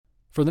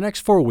For the next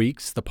 4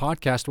 weeks, the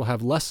podcast will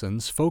have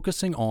lessons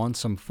focusing on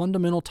some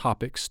fundamental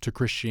topics to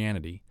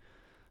Christianity.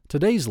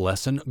 Today's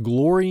lesson,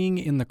 Glorying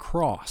in the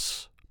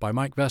Cross, by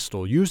Mike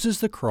Vestal, uses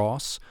the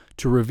cross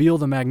to reveal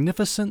the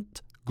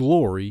magnificent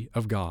glory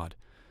of God.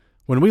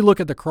 When we look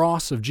at the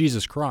cross of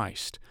Jesus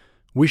Christ,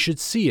 we should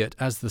see it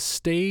as the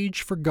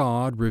stage for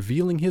God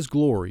revealing His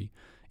glory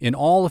in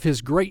all of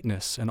His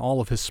greatness and all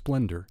of His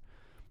splendor.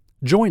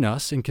 Join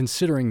us in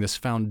considering this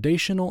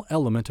foundational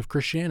element of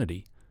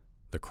Christianity,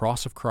 the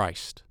cross of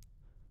Christ.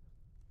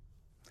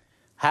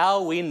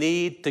 How we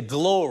need to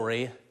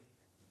glory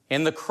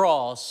in the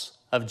cross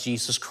of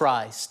Jesus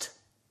Christ.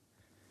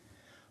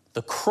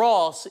 The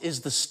cross is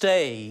the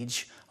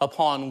stage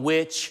upon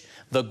which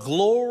the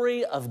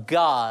glory of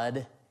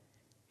God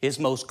is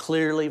most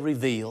clearly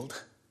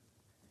revealed.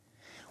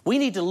 We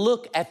need to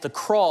look at the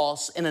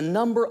cross in a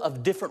number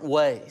of different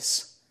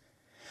ways.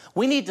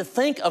 We need to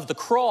think of the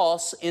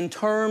cross in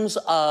terms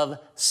of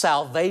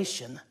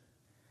salvation.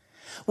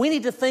 We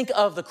need to think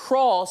of the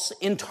cross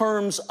in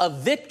terms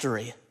of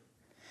victory.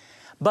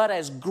 But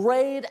as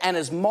great and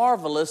as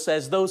marvelous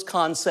as those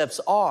concepts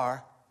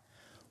are,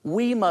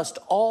 we must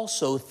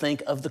also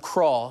think of the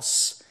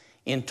cross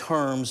in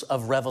terms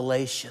of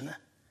revelation.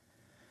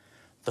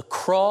 The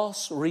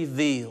cross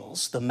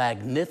reveals the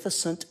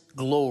magnificent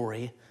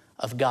glory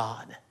of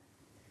God.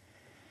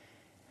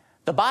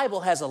 The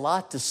Bible has a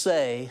lot to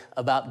say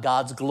about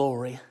God's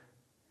glory.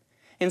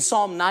 In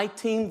Psalm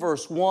 19,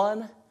 verse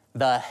 1,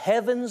 the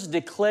heavens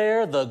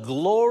declare the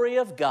glory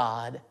of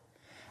God,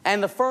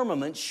 and the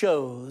firmament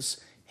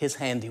shows His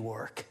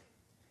handiwork.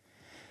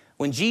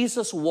 When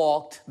Jesus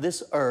walked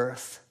this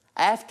earth,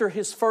 after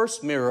His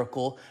first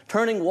miracle,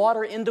 turning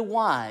water into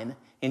wine,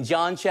 in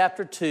John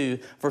chapter 2,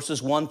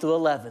 verses 1 through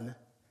 11,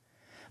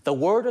 the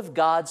Word of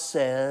God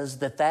says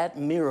that that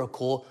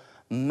miracle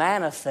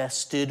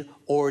manifested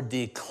or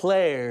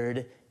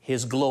declared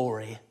His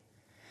glory,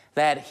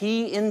 that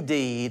He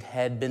indeed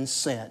had been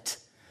sent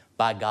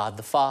by God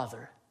the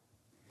Father.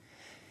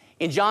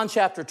 In John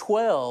chapter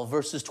 12,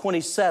 verses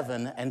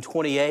 27 and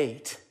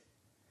 28,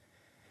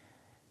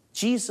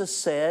 Jesus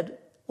said,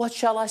 "What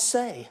shall I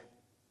say?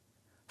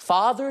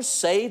 Father,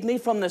 save me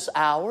from this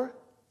hour,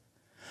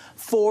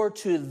 for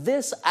to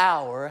this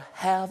hour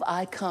have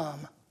I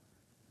come.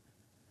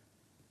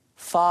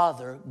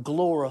 Father,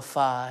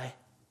 glorify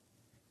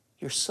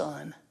your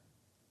Son."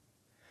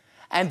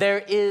 And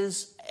there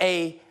is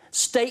a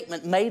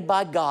statement made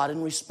by God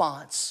in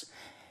response.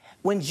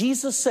 When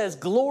Jesus says,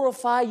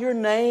 "Glorify your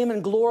name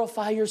and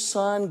glorify your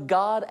Son,"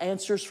 God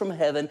answers from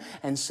heaven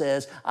and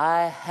says,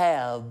 "I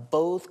have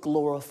both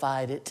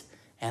glorified it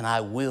and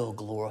I will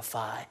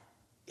glorify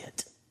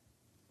it."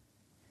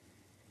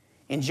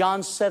 In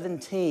John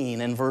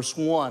 17 and verse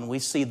 1, we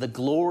see the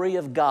glory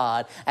of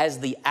God as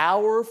the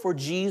hour for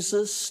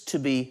Jesus to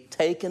be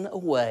taken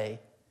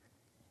away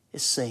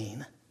is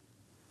seen.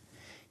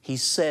 He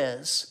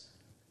says,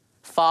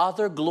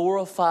 "Father,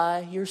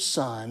 glorify your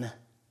Son,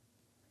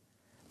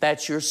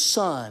 that your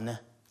Son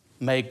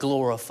may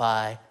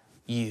glorify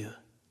you."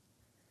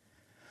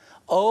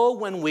 Oh,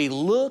 when we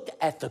look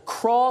at the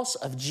cross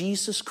of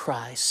Jesus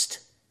Christ,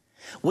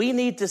 we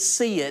need to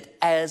see it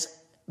as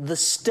the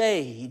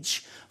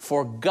stage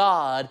for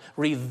God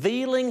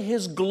revealing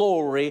His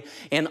glory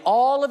in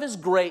all of His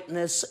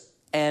greatness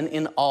and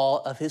in all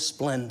of His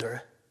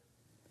splendor.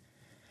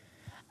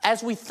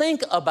 As we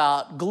think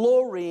about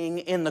glorying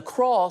in the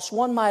cross,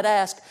 one might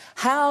ask,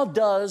 how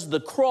does the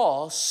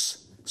cross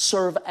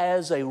serve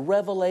as a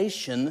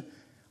revelation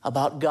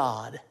about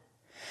God?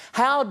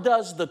 How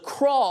does the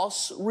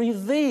cross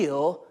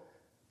reveal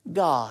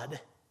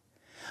God?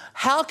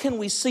 How can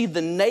we see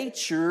the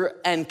nature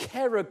and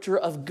character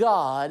of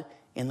God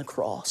in the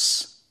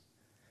cross?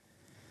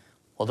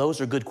 Well,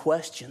 those are good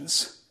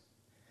questions,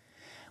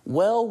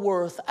 well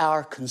worth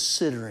our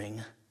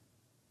considering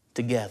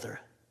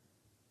together.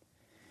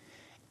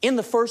 In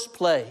the first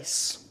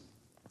place,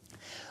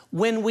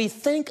 when we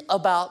think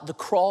about the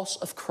cross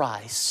of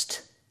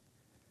Christ,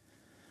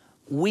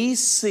 we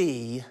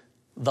see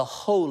the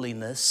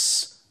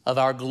holiness of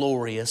our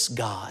glorious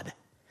God.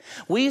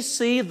 We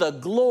see the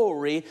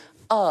glory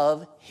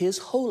of His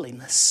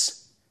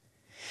holiness.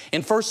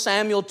 In 1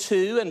 Samuel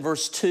 2 and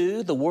verse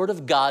 2, the Word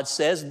of God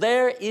says,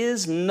 "There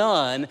is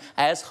none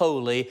as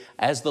holy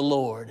as the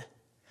Lord."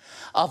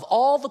 Of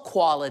all the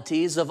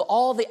qualities, of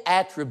all the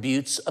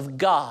attributes of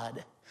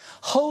God,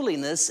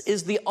 holiness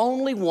is the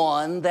only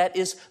one that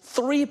is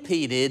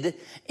three-peated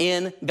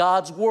in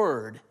God's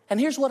Word. And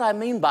here's what I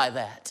mean by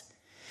that.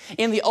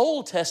 In the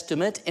Old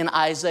Testament, in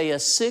Isaiah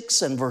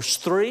 6 and verse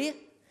 3,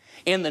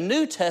 in the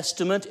New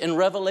Testament, in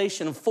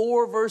Revelation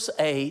 4 verse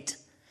 8,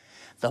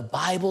 the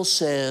Bible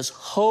says,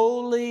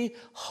 "Holy,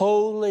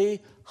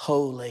 holy,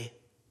 holy."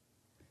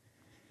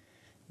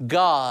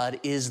 God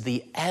is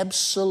the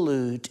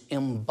absolute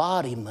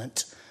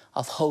embodiment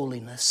of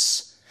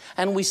holiness.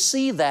 And we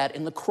see that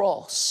in the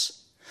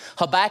cross.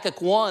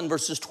 Habakkuk 1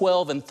 verses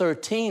 12 and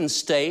 13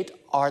 state,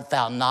 "Art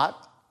thou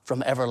not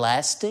from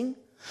everlasting?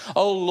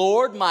 O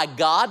Lord, my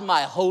God,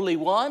 my Holy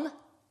One?"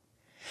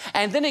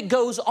 And then it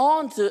goes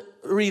on to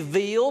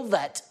reveal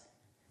that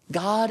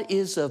God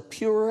is of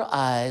purer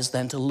eyes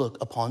than to look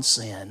upon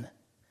sin.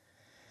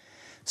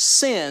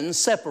 Sin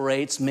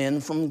separates men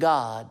from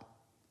God.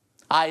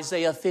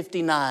 Isaiah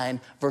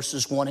 59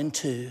 verses 1 and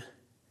 2.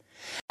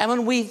 And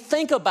when we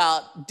think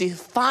about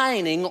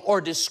defining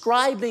or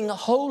describing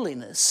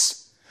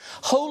holiness,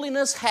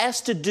 holiness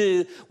has to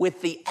do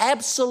with the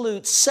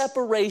absolute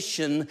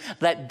separation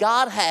that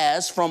God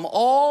has from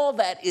all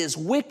that is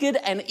wicked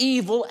and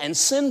evil and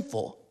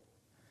sinful,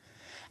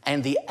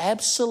 and the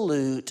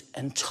absolute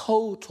and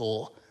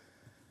total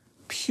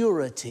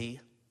purity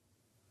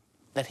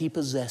that He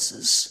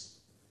possesses.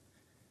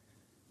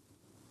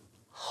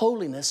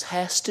 Holiness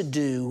has to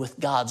do with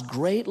God's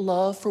great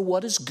love for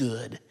what is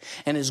good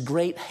and His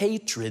great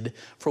hatred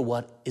for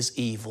what is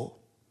evil.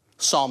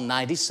 Psalm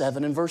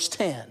 97 and verse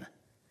 10.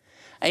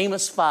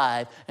 Amos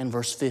 5 and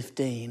verse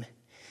 15.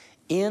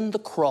 In the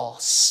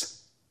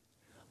cross,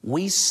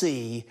 we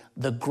see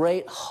the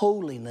great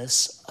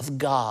holiness of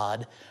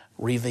God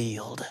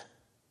revealed.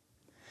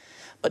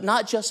 But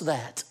not just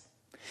that.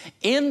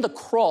 In the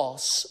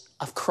cross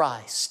of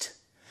Christ,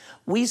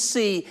 we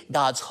see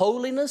God's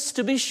holiness,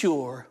 to be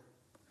sure,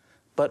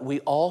 but we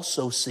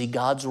also see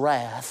God's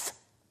wrath.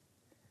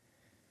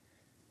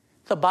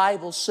 The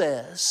Bible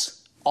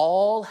says,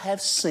 all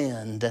have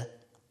sinned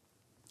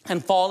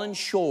and fallen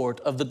short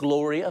of the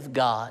glory of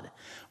God.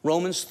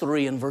 Romans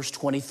 3 and verse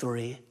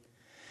 23.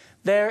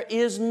 There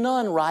is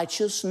none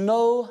righteous,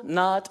 no,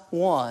 not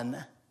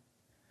one.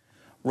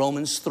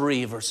 Romans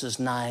 3 verses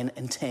 9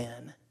 and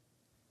 10.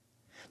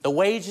 The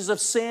wages of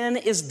sin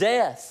is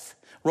death.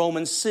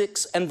 Romans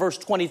 6 and verse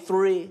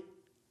 23.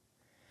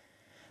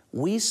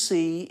 We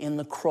see in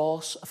the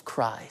cross of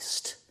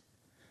Christ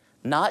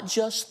not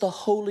just the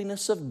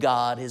holiness of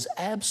God, His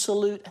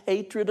absolute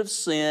hatred of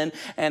sin,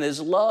 and His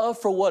love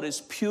for what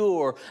is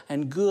pure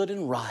and good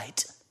and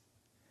right.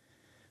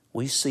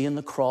 We see in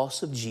the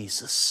cross of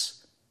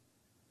Jesus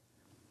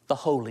the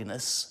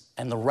holiness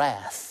and the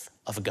wrath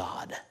of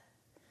God.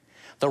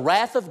 The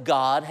wrath of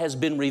God has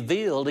been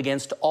revealed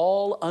against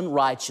all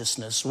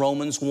unrighteousness.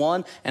 Romans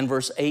 1 and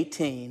verse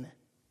 18.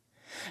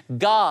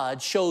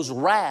 God shows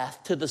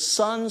wrath to the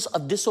sons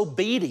of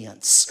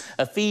disobedience.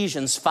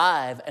 Ephesians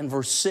 5 and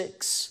verse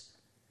 6.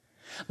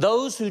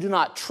 Those who do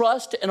not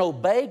trust and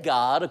obey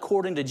God,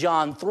 according to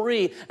John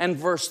 3 and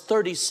verse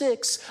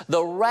 36,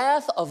 the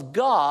wrath of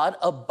God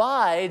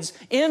abides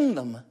in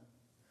them.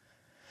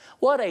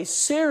 What a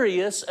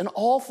serious and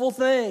awful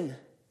thing.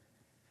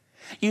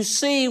 You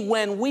see,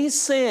 when we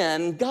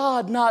sin,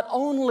 God not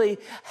only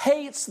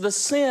hates the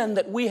sin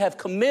that we have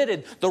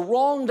committed, the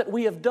wrong that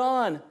we have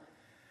done,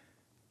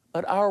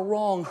 but our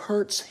wrong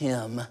hurts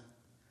Him,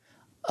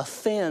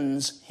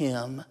 offends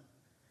Him.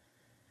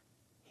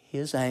 He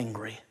is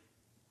angry.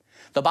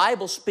 The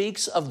Bible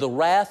speaks of the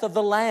wrath of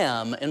the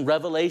Lamb in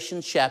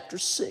Revelation chapter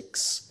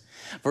 6,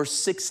 verse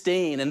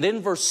 16. And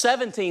then verse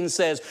 17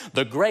 says,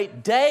 the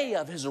great day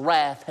of His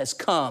wrath has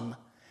come,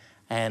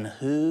 and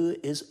who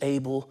is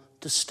able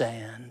to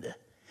stand?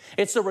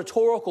 It's a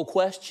rhetorical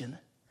question.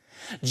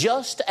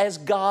 Just as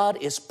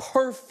God is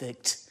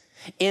perfect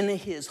in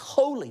His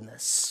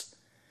holiness,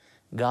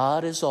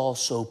 God is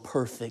also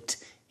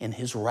perfect in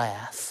His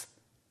wrath.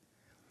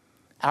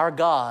 Our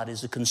God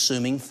is a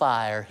consuming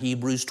fire,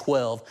 Hebrews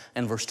 12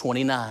 and verse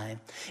 29.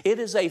 It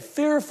is a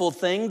fearful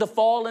thing to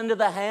fall into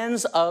the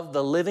hands of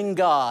the living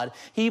God,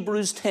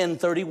 Hebrews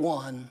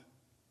 10:31.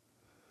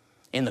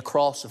 In the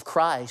cross of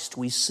Christ,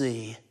 we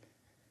see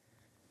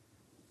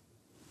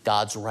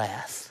God's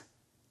wrath.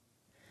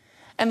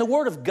 And the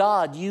Word of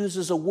God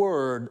uses a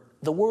word.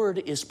 The word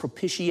is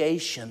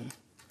propitiation.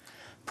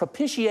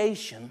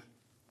 Propitiation.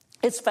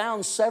 It's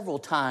found several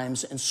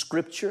times in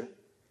Scripture.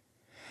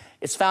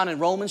 It's found in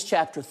Romans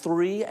chapter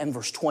 3 and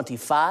verse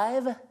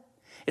 25.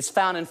 It's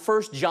found in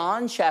 1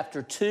 John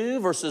chapter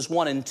 2 verses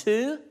 1 and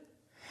 2.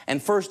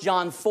 And 1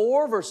 John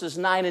 4 verses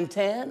 9 and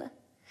 10.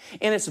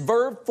 In its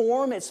verb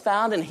form, it's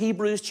found in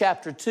Hebrews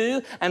chapter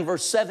 2 and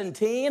verse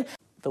 17.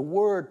 The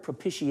word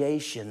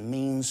propitiation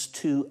means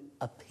to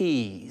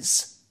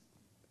appease.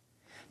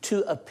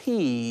 To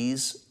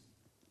appease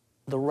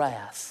the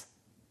wrath.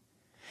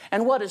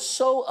 And what is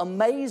so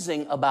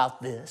amazing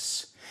about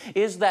this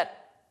is that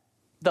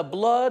the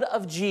blood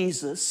of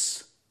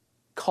Jesus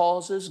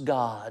causes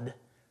God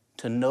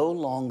to no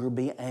longer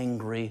be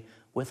angry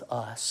with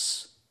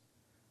us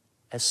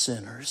as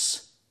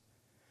sinners.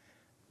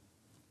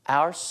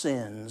 Our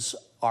sins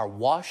are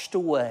washed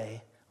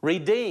away,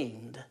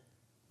 redeemed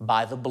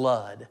by the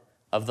blood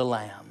of the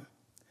Lamb.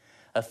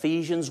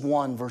 Ephesians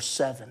 1 verse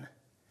 7.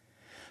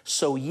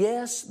 So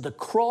yes, the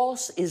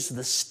cross is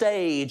the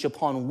stage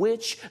upon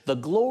which the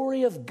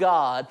glory of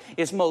God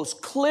is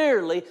most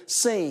clearly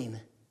seen.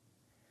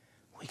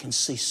 We can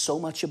see so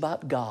much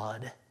about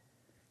God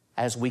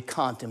as we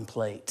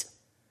contemplate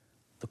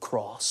the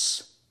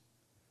cross.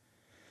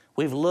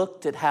 We've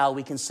looked at how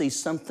we can see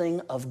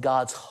something of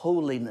God's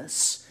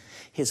holiness,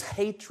 His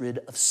hatred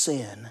of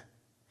sin.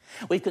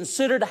 We've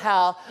considered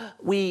how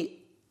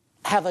we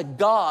have a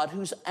God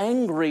who's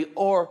angry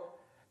or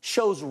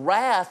shows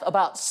wrath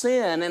about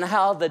sin and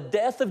how the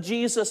death of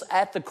Jesus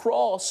at the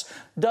cross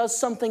does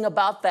something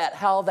about that.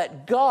 How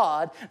that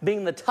God,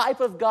 being the type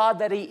of God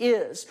that He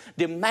is,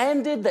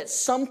 demanded that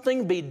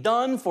something be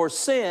done for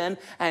sin,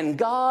 and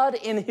God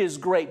in His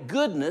great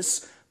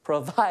goodness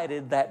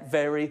provided that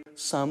very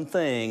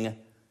something,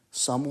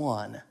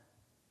 someone,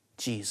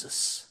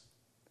 Jesus.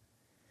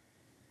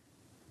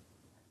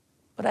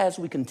 But as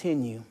we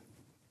continue,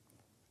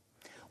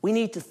 we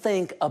need to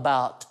think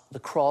about the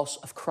cross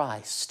of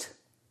Christ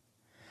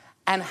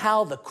and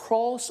how the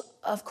cross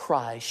of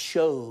Christ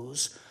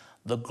shows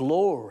the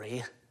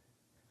glory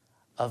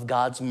of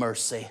God's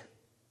mercy.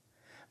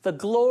 The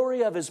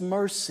glory of His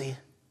mercy.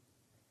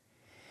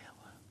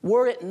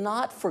 Were it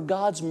not for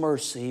God's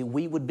mercy,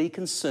 we would be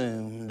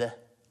consumed.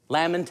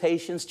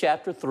 Lamentations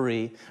chapter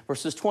 3,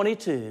 verses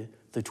 22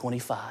 through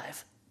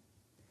 25.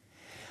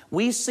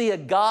 We see a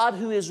God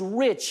who is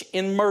rich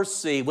in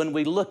mercy when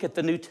we look at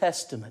the New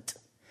Testament.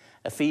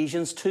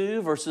 Ephesians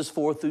 2, verses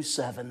 4 through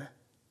 7.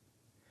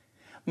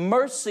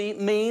 Mercy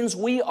means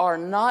we are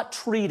not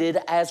treated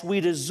as we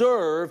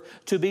deserve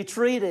to be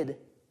treated.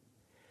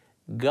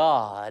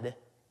 God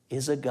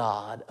is a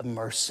God of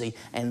mercy,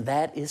 and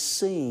that is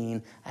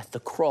seen at the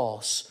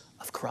cross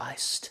of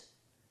Christ.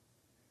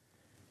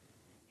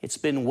 It's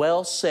been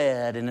well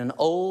said in an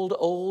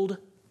old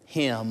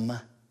hymn,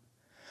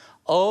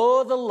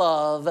 "Oh, the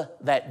love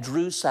that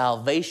drew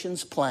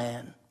salvation's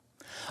plan.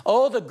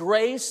 Oh, the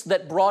grace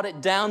that brought it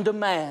down to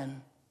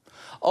man.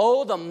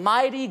 Oh, the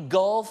mighty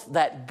gulf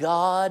that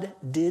God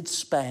did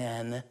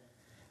span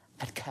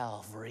at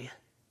Calvary."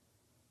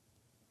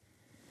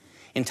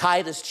 In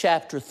Titus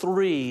chapter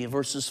 3,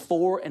 verses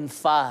 4 and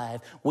 5,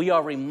 we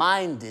are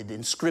reminded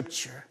in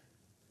Scripture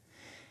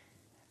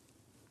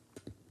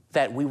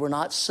that we were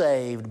not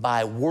saved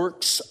by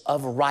works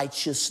of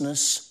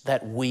righteousness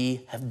that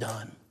we have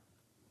done.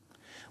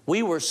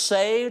 We were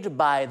saved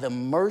by the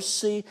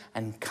mercy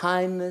and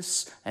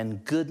kindness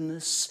and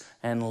goodness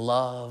and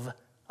love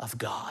of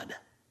God.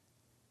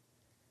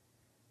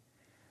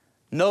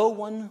 No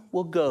one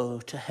will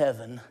go to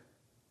heaven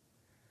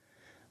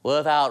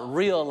without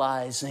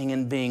realizing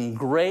and being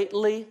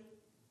greatly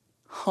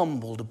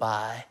humbled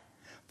by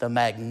the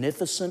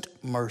magnificent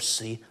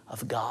mercy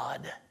of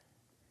God.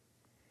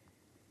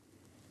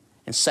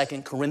 In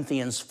 2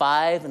 Corinthians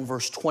 5 and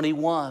verse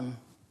 21,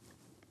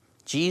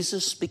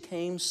 Jesus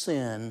became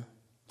sin,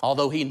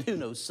 although He knew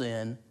no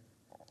sin,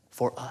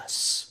 for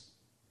us.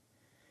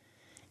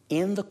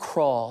 In the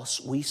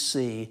cross, we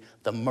see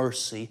the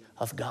mercy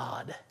of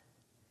God.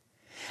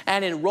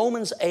 And in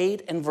Romans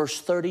 8 and verse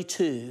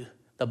 32,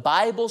 the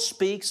Bible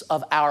speaks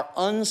of our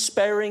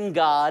unsparing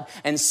God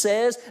and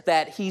says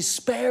that He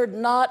spared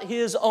not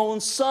His own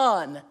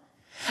Son.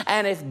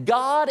 And if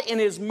God in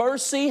His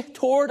mercy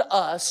toward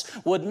us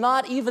would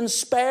not even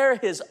spare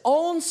His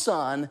own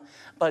Son,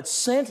 but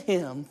sent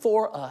Him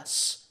for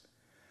us,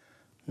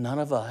 none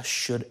of us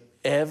should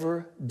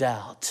ever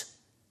doubt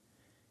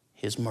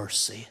His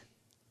mercy.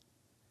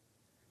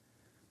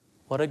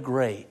 What a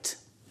great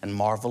and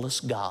marvelous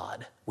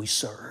God we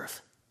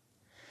serve.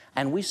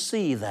 And we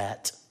see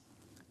that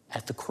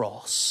at the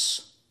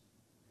cross.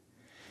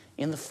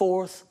 In the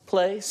fourth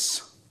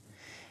place,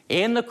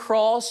 in the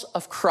cross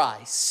of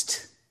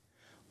Christ,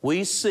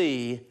 we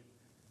see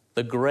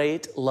the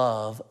great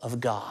love of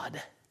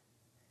God.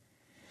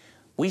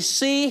 We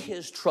see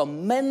His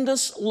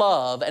tremendous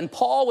love, and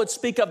Paul would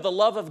speak of the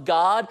love of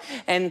God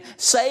and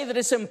say that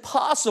it's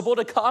impossible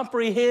to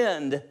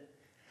comprehend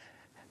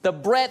the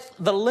breadth,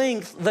 the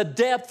length, the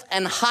depth,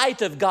 and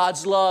height of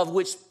God's love,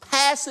 which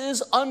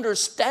passes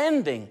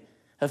understanding.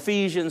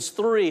 Ephesians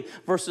 3,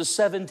 verses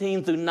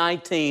 17 through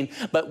 19.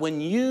 But when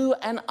you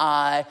and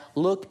I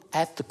look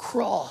at the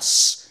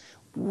cross,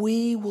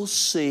 we will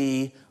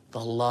see the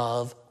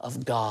love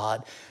of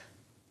God,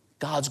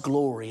 God's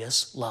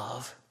glorious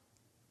love.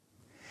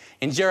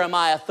 In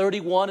Jeremiah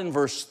 31 and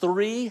verse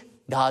 3,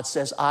 God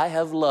says, "I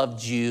have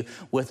loved you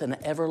with an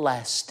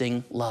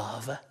everlasting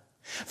love."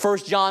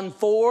 1 John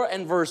 4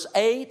 and verse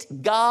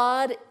 8,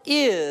 God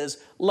is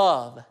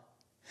love.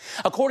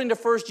 According to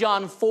 1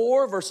 John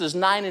 4, verses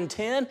 9 and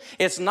 10,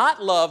 it's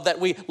not love that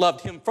we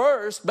loved Him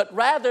first, but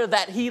rather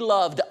that He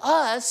loved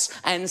us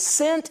and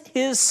sent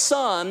His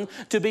Son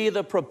to be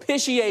the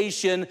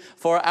propitiation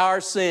for our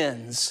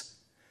sins.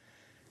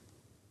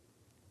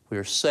 We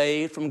are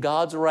saved from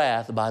God's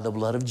wrath by the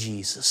blood of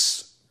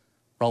Jesus.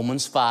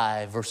 Romans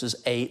 5, verses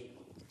 8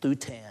 through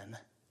 10.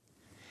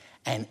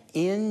 And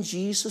in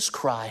Jesus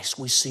Christ,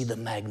 we see the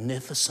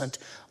magnificent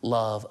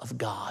love of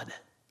God.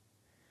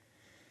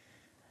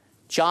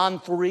 John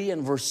 3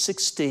 and verse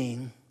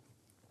 16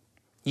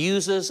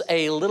 uses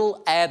a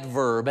little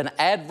adverb, an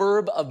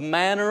adverb of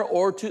manner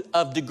or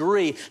of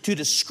degree, to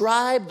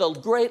describe the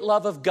great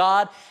love of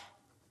God.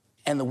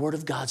 And the Word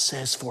of God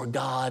says, "For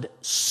God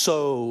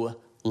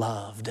so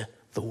loved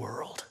the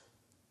world."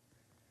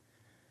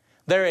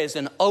 There is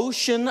an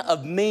ocean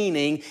of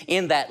meaning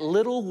in that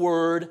little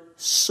word,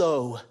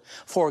 so.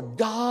 For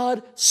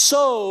God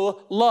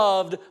so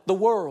loved the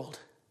world.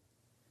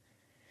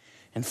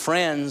 And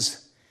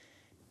friends,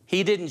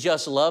 He didn't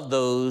just love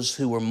those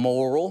who were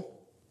moral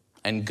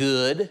and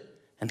good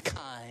and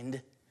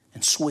kind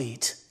and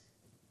sweet.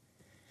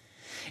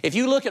 If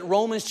you look at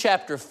Romans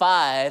chapter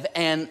 5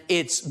 and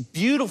its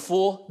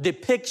beautiful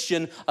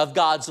depiction of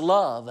God's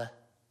love,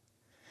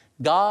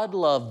 God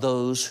loved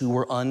those who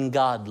were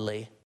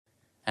ungodly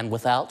and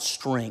without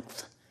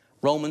strength.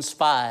 Romans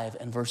 5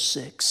 and verse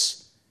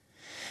 6.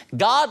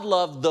 God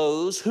loved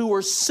those who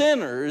were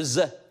sinners.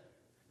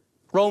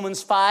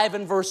 Romans 5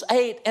 and verse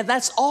 8. And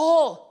that's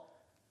all.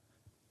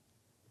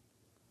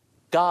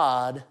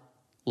 God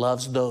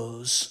loves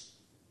those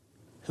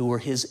who were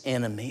His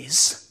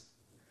enemies.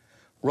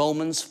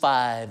 Romans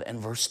 5 and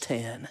verse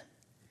 10.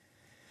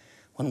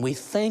 When we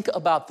think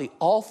about the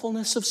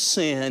awfulness of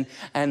sin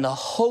and the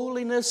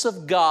holiness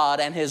of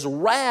God and His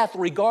wrath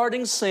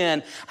regarding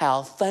sin,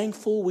 how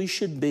thankful we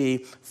should be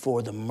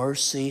for the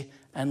mercy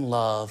and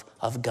love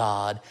of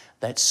God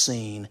that's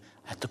seen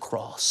at the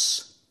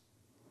cross.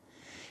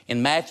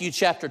 In Matthew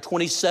chapter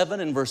 27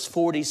 and verse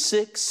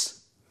 46,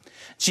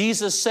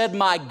 Jesus said,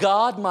 my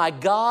God,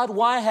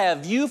 why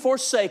have you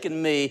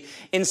forsaken me?"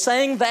 In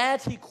saying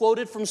that, He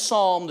quoted from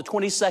Psalm, the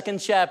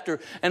 22nd chapter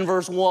and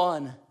verse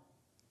 1.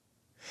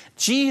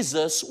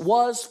 Jesus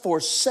was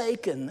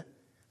forsaken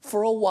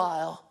for a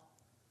while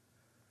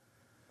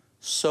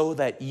so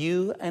that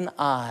you and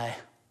I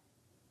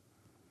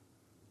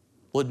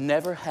would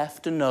never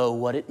have to know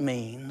what it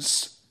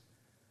means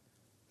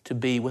to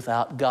be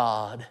without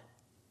God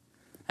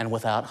and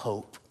without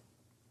hope.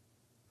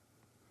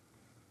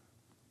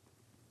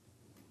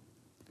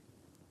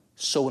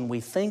 So when we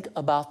think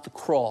about the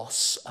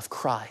cross of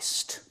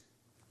Christ,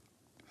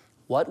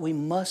 what we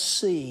must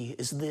see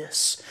is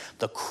this: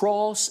 the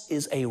cross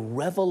is a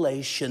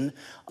revelation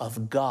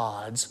of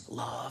God's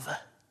love.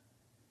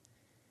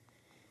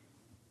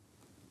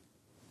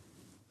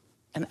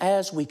 And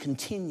as we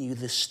continue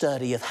this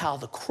study of how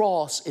the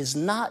cross is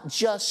not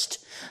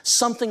just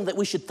something that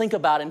we should think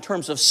about in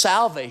terms of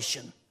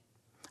salvation,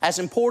 as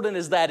important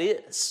as that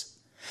is,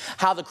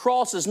 how the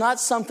cross is not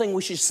something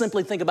we should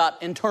simply think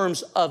about in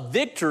terms of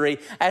victory,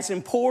 as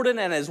important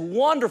and as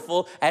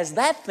wonderful as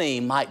that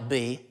theme might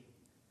be,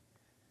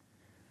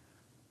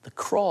 the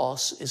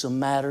cross is a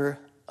matter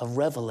of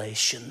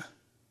revelation.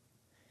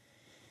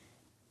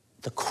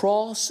 The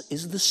cross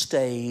is the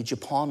stage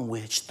upon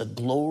which the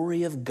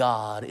glory of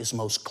God is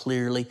most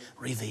clearly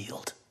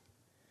revealed.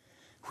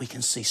 We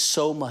can see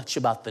so much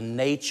about the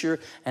nature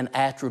and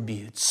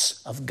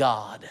attributes of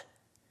God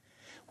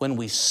when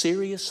we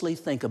seriously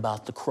think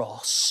about the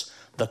cross.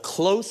 The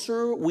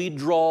closer we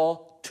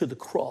draw to the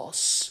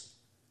cross,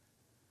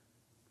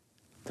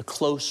 the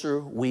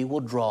closer we will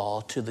draw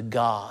to the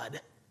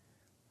God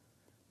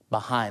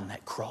behind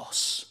that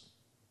cross.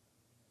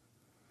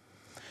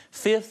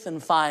 Fifth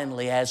and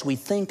finally, as we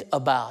think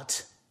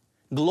about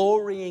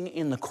glorying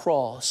in the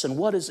cross and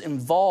what is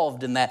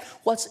involved in that,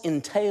 what's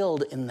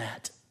entailed in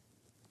that,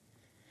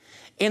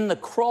 in the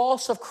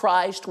cross of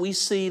Christ we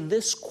see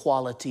this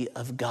quality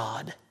of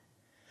God.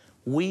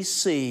 We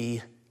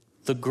see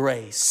the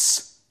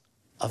grace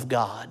of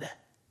God.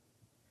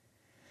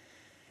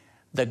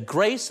 The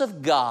grace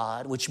of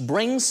God which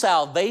brings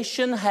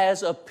salvation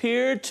has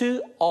appeared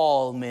to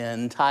all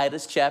men.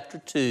 Titus chapter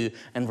 2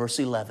 and verse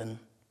 11.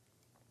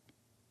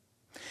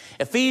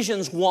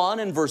 Ephesians 1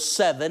 and verse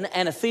 7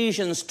 and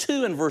Ephesians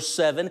 2 and verse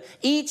 7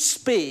 each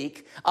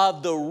speak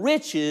of the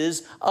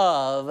riches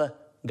of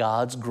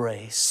God's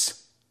grace.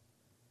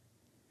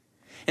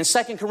 In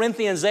 2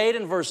 Corinthians 8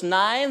 and verse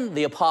 9,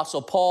 the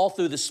Apostle Paul,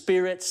 through the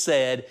Spirit,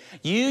 said,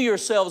 "You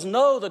yourselves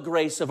know the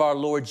grace of our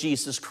Lord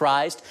Jesus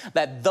Christ,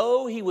 that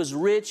though He was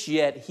rich,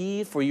 yet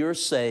He, for your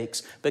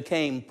sakes,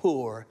 became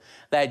poor,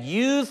 that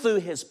you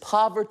through His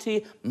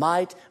poverty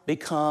might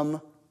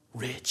become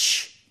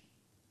rich."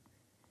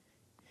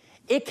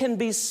 It can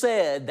be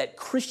said that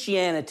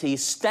Christianity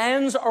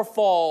stands or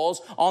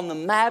falls on the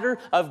matter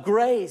of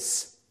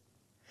grace.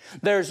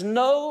 There's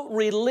no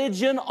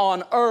religion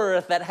on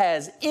earth that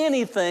has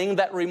anything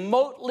that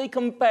remotely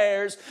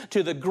compares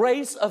to the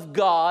grace of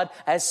God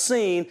as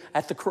seen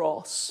at the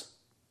cross.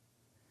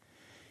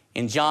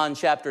 In John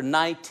chapter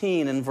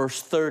 19 and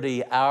verse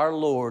 30, our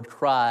Lord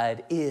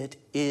cried, "It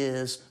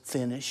is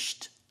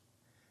finished."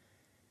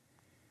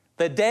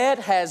 The debt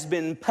has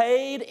been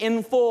paid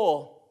in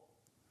full.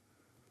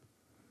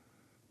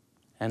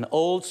 An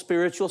old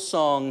spiritual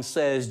song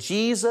says,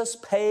 "Jesus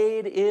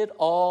paid it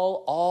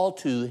all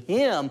to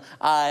Him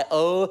I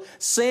owe.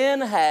 Sin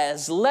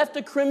has left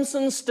a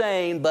crimson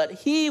stain,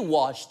 but He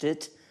washed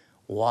it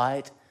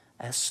white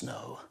as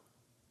snow."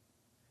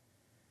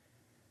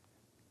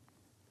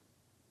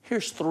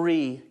 Here's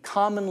 3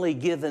 commonly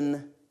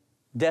given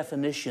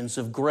definitions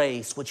of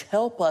grace which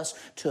help us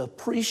to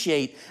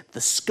appreciate the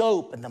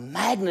scope and the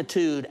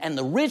magnitude and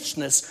the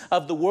richness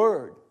of the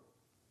word.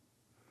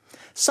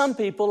 Some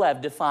people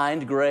have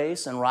defined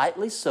grace, and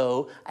rightly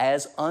so,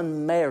 as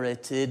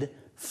unmerited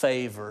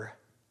favor.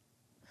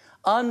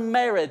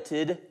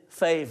 Unmerited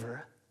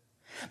favor.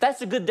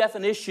 That's a good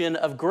definition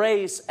of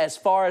grace as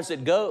far as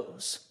it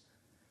goes.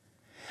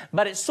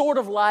 But it's sort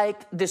of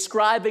like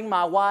describing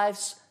my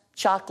wife's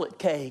chocolate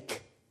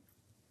cake.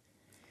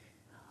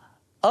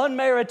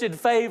 Unmerited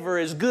favor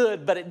is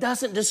good, but it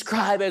doesn't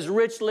describe as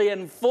richly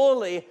and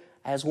fully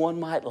as one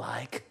might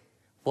like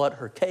what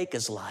her cake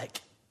is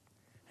like,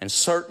 and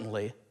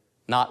certainly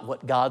not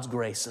what God's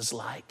grace is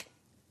like.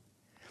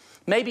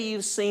 Maybe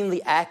you've seen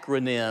the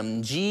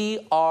acronym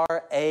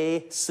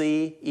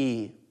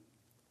GRACE.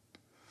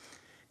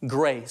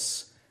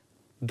 Grace,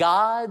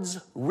 God's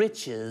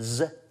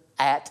riches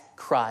at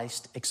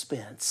Christ's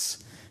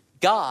expense.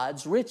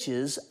 God's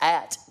riches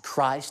at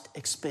Christ's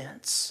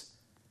expense.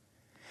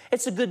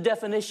 It's a good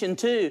definition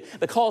too,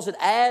 because it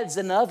adds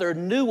another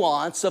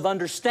nuance of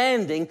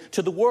understanding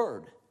to the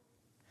word.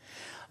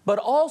 But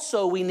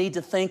also we need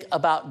to think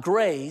about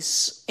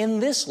grace in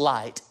this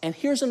light. And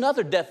here's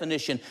another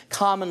definition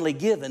commonly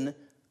given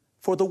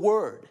for the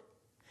word.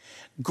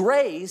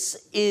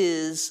 Grace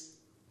is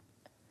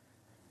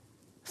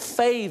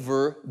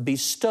favor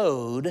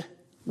bestowed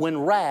when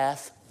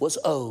wrath was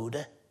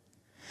owed.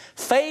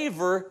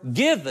 Favor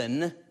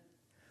given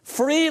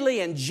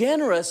freely and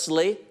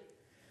generously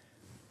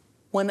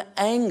when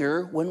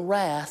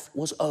wrath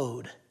was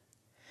owed.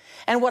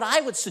 And what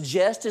I would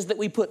suggest is that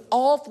we put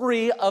all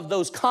three of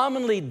those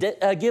commonly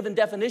given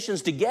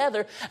definitions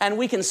together, and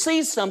we can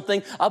see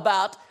something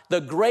about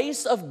the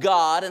grace of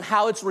God and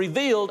how it's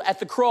revealed at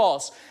the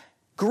cross.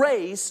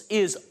 Grace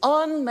is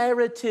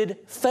unmerited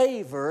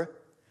favor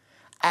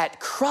at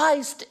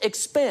Christ's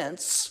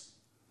expense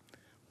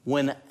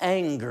when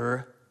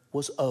anger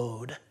was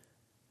owed.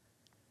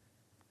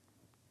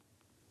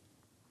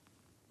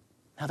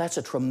 Now that's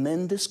a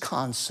tremendous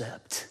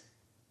concept.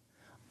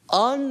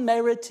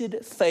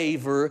 Unmerited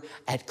favor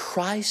at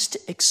Christ's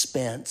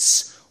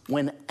expense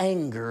when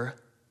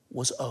anger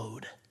was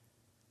owed.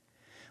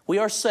 We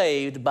are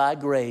saved by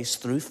grace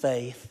through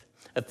faith.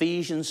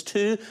 Ephesians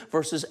 2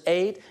 verses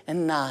 8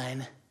 and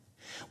 9.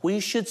 We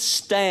should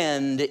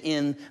stand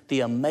in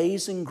the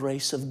amazing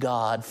grace of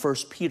God. 1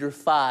 Peter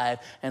 5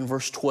 and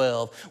verse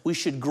 12. We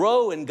should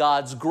grow in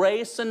God's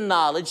grace and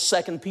knowledge.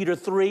 2 Peter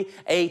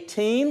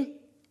 3:18.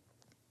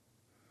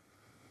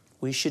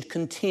 We should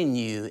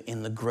continue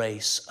in the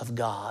grace of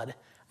God.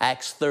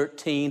 Acts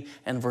 13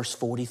 and verse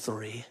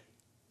 43.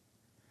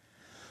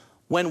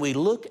 When we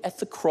look at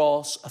the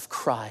cross of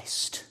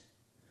Christ,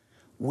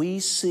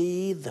 we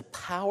see the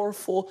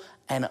powerful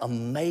and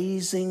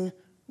amazing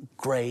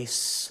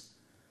grace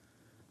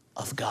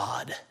of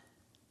God.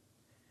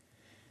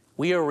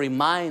 We are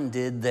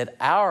reminded that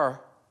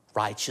our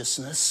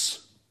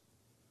righteousness,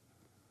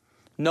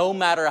 no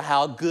matter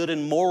how good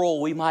and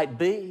moral we might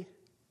be,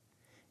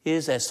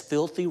 is as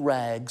filthy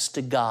rags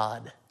to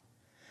God.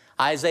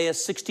 Isaiah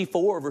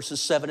 64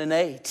 verses 7 and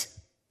 8.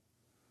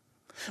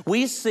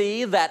 We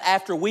see that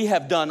after we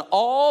have done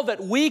all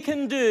that we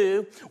can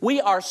do,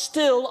 we are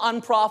still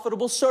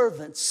unprofitable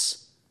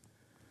servants.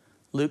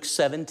 Luke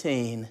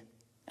 17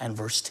 and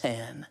verse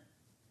 10.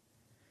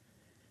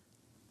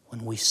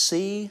 When we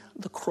see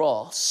the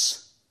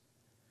cross,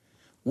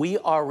 we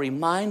are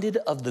reminded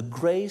of the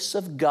grace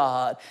of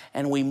God,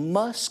 and we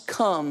must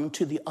come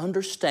to the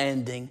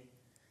understanding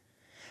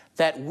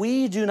that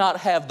we do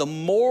not have the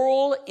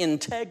moral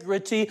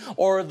integrity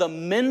or the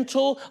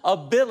mental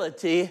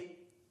ability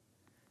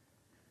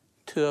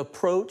to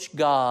approach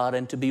God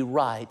and to be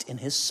right in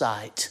His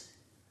sight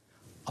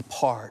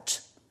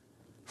apart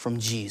from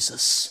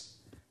Jesus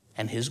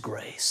and His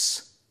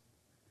grace.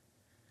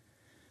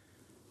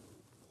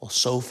 Well,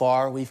 so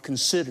far we've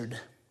considered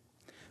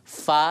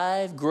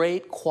 5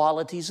 great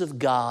qualities of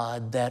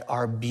God that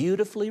are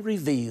beautifully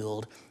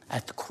revealed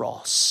at the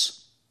cross.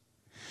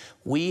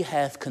 We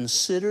have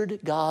considered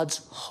God's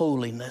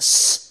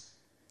holiness.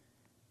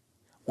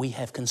 We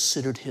have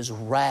considered His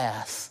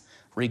wrath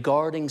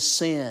regarding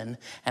sin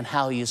and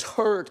how He is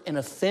hurt and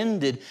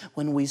offended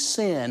when we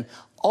sin.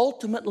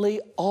 Ultimately,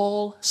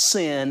 all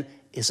sin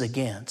is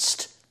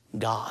against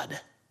God.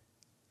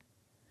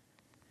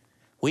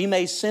 We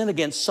may sin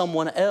against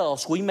someone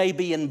else. We may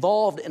be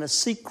involved in a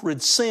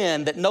secret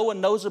sin that no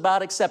one knows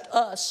about except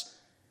us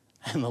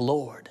and the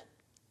Lord.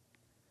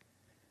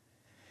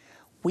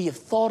 We have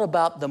thought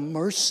about the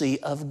mercy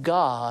of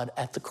God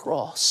at the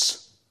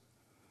cross.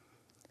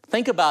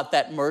 Think about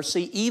that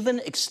mercy even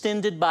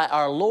extended by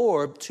our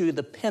Lord to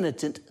the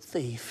penitent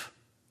thief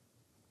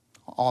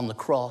on the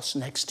cross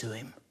next to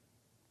Him.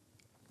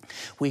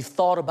 We've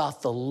thought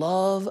about the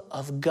love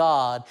of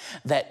God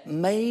that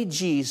made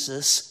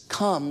Jesus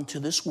come to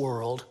this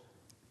world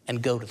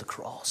and go to the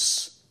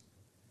cross.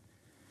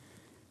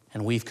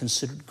 And we've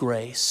considered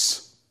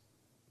grace.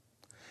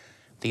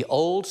 The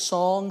old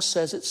song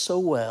says it so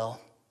well.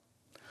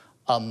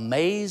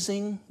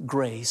 Amazing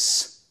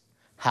grace,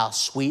 how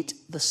sweet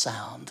the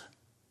sound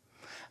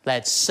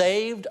that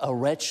saved a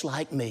wretch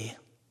like me.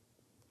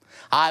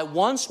 I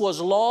once was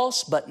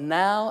lost, but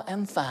now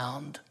am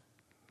found.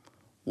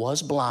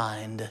 Was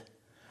blind,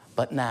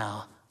 but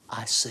now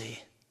I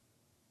see.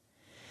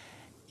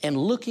 In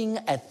looking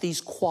at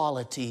these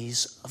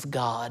qualities of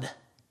God,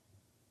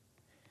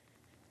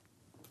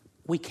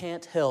 we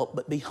can't help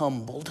but be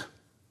humbled.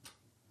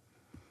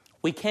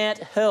 We can't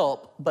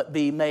help but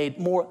be made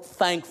more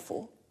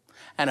thankful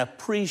and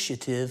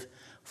appreciative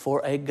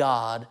for a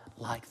God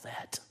like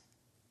that.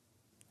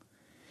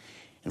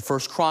 In 1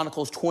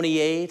 Chronicles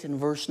 28 and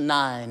verse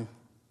 9,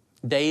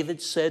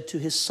 David said to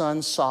his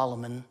son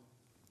Solomon,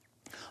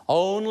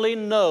 "Only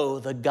know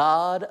the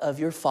God of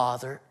your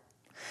father,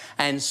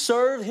 and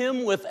serve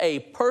Him with a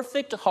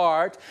perfect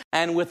heart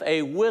and with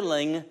a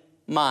willing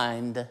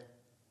mind."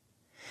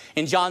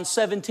 In John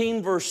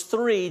 17, verse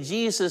 3,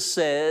 Jesus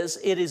says,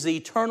 "It is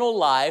eternal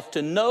life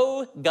to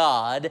know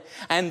God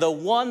and the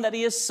one that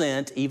He has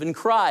sent, even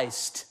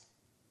Christ."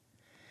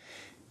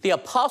 The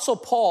Apostle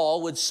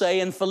Paul would say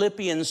in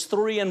Philippians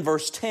 3 and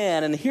verse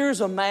 10, and here's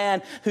a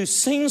man who's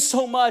seen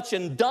so much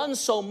and done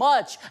so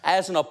much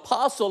as an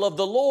apostle of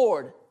the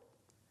Lord.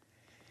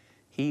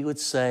 He would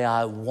say,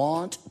 "I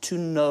want to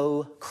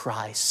know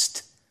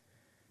Christ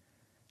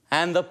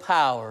and the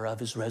power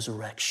of His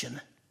resurrection."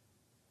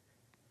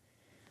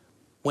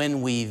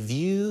 When we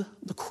view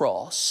the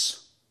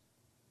cross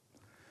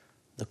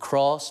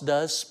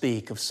does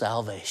speak of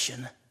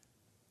salvation.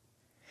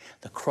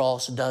 The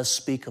cross does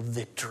speak of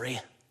victory.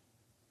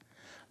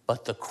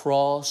 But the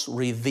cross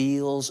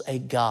reveals a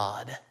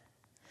God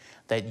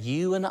that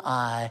you and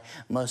I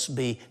must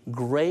be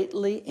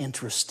greatly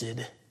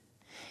interested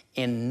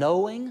in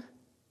knowing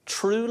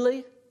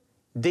truly,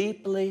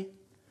 deeply,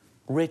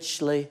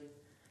 richly,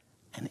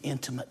 and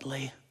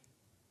intimately.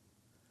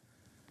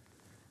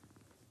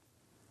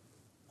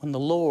 When the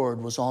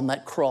Lord was on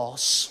that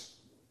cross,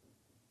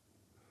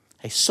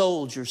 a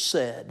soldier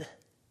said,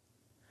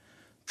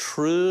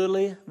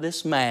 "Truly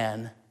this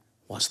man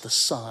was the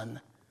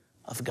Son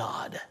of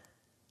God."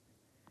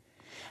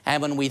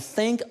 And when we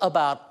think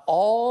about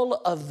all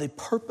of the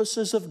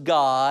purposes of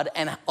God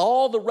and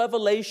all the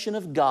revelation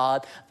of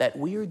God that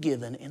we are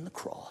given in the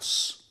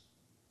cross,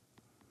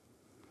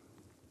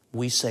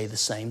 we say the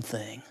same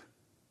thing.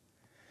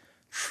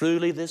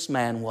 Truly this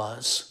man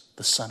was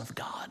the Son of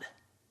God.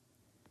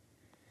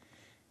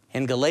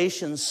 In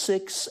Galatians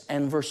 6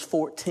 and verse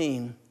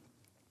 14,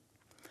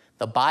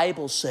 the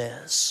Bible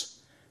says,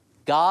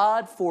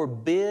 "God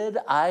forbid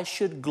I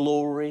should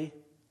glory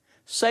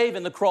save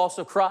in the cross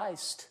of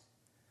Christ,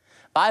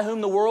 by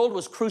whom the world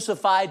was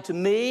crucified to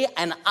me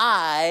and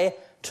I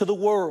to the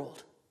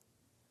world."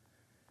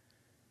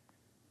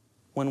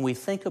 When we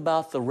think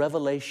about the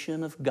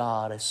revelation of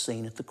God as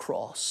seen at the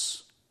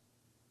cross,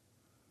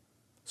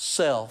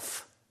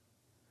 self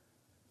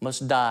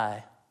must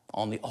die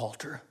on the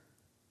altar.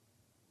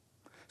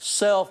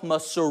 Self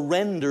must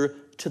surrender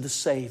to the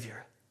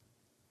Savior.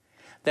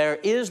 There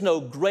is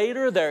no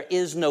greater, there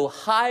is no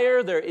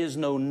higher, there is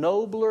no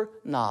nobler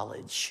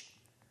knowledge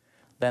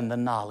than the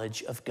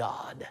knowledge of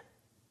God.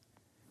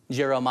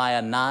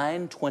 Jeremiah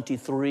 9,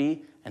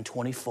 23 and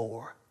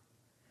 24.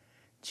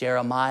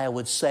 Jeremiah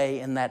would say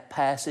in that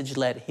passage,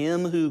 "Let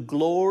him who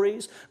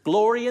glories,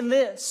 glory in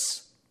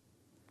this,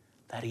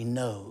 that he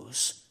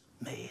knows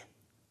me."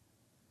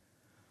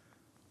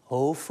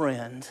 Oh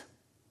friend,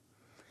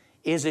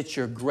 is it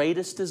your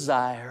greatest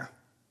desire,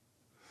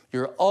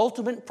 your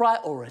ultimate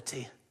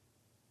priority,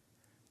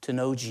 to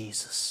know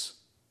Jesus?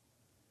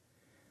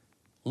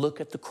 Look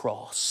at the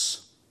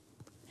cross,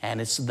 and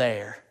it's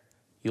there.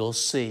 You'll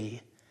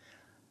see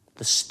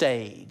the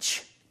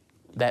stage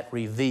that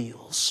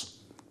reveals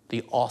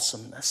the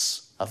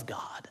awesomeness of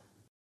God.